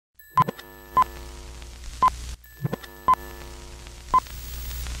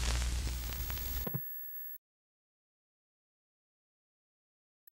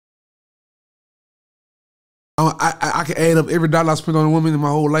I can add up every dollar I spent on a woman in my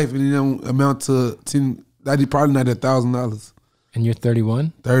whole life, and it don't amount to probably not $1,000. And you're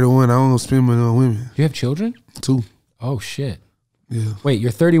 31? 31. I don't spend money on women. You have children? 2. Oh shit. Yeah. Wait,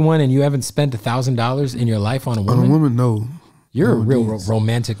 you're 31 and you haven't spent $1,000 in your life on a woman? On a woman, no. You're a real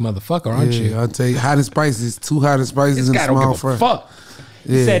romantic motherfucker, aren't you? I'll tell you, hot and spices, 2 hot and spices in a small fry. Fuck.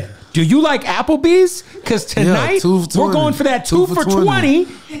 He said, "Do you like Applebee's? Because tonight we're going for that 2 for 20,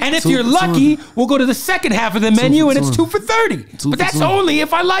 and if you're lucky, we'll go to the second half of the menu, and it's 2 for 30. But that's only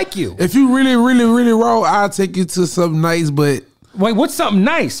if I like you. If you really, really, really raw, I'll take you to something nice. But wait, what's something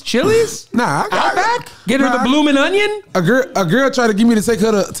nice? Chili's? Nah, Outback? Get her the blooming onion? A girl tried to get me to take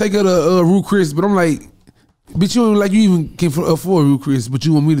her to Root Chris, but I'm like, bitch, you don't like you even can afford Root Chris, but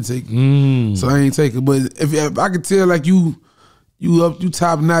you want me to take it, so I ain't take it. But if I could tell like you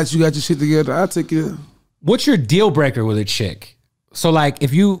top notch, you got your shit together, I'll take it. What's your deal breaker with a chick? So like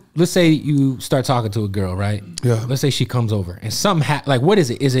if let's say you start talking to a girl, right? Yeah. Let's say she comes over and something like what is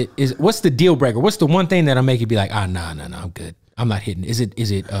it? What's the deal breaker? What's the one thing that'll make you be like, nah, I'm good. I'm not hitting. Is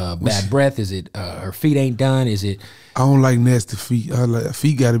it bad breath? Is it her feet ain't done? Is it? I don't like nasty feet. I like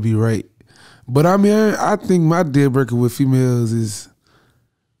feet got to be right. But I mean, I think my deal breaker with females is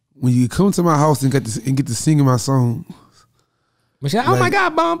when you come to my house and get to singing my song. But like, oh my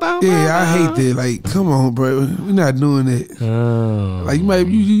God, bum. Yeah, I hate that. Like, come on, bro, we're not doing that. Like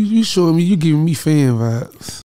you showing me, you giving me fan vibes.